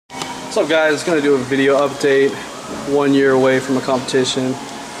What's up, guys? Gonna do a video update. 1 year away from a competition.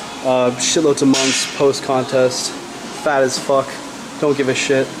 Shitloads of months post contest. Fat as fuck. Don't give a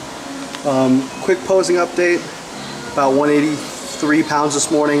shit. Quick posing update. About 183 pounds this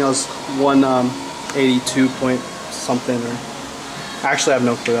morning. I was 182 point something. Or actually, I have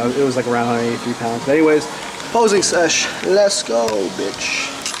no clue. It was like around 183 pounds. But anyways, posing sesh. Let's go,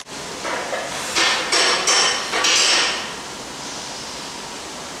 bitch.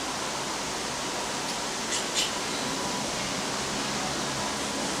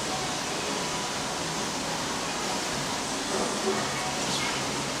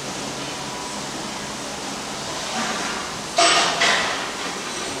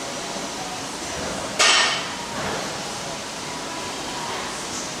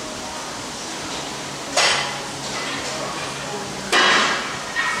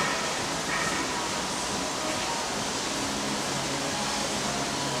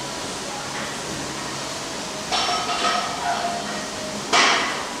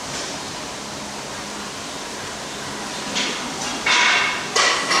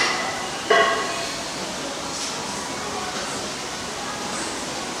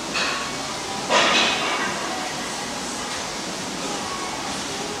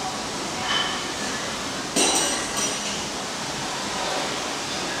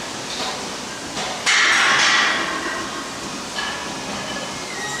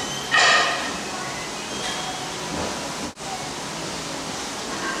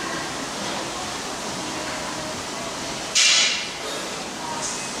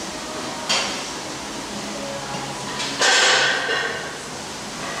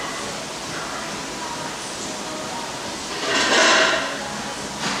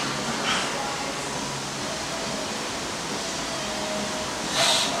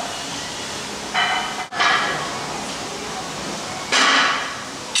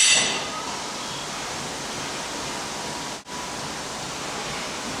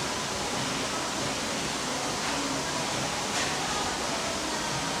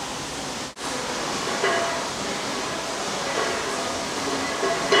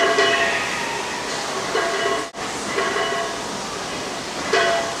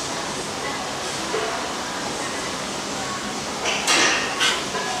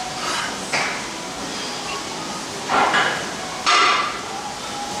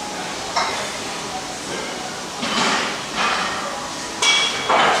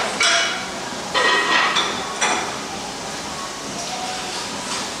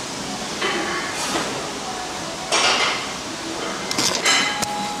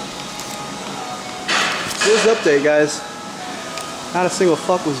 Here's the update, guys. Not a single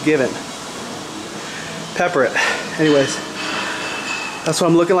fuck was given. Pepper it. Anyways, that's what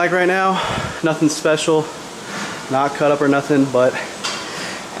I'm looking like right now. Nothing special, not cut up or nothing, but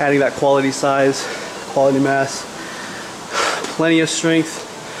adding that quality size, quality mass, plenty of strength.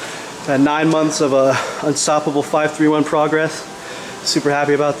 Had 9 months of unstoppable 5-3-1 progress. Super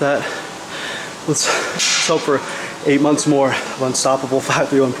happy about that. Let's hope for 8 months more of unstoppable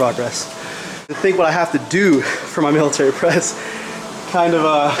 5-3-1 progress. To think what I have to do for my military press, it's kind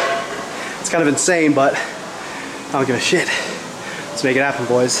of insane, but I don't give a shit. Let's make it happen,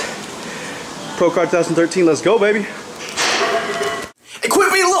 boys. Preworkout 2013, let's go, baby. Hey,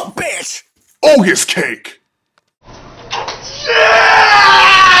 quit being a little bitch! Ogus cake! Yeah,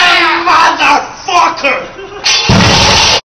 motherfucker!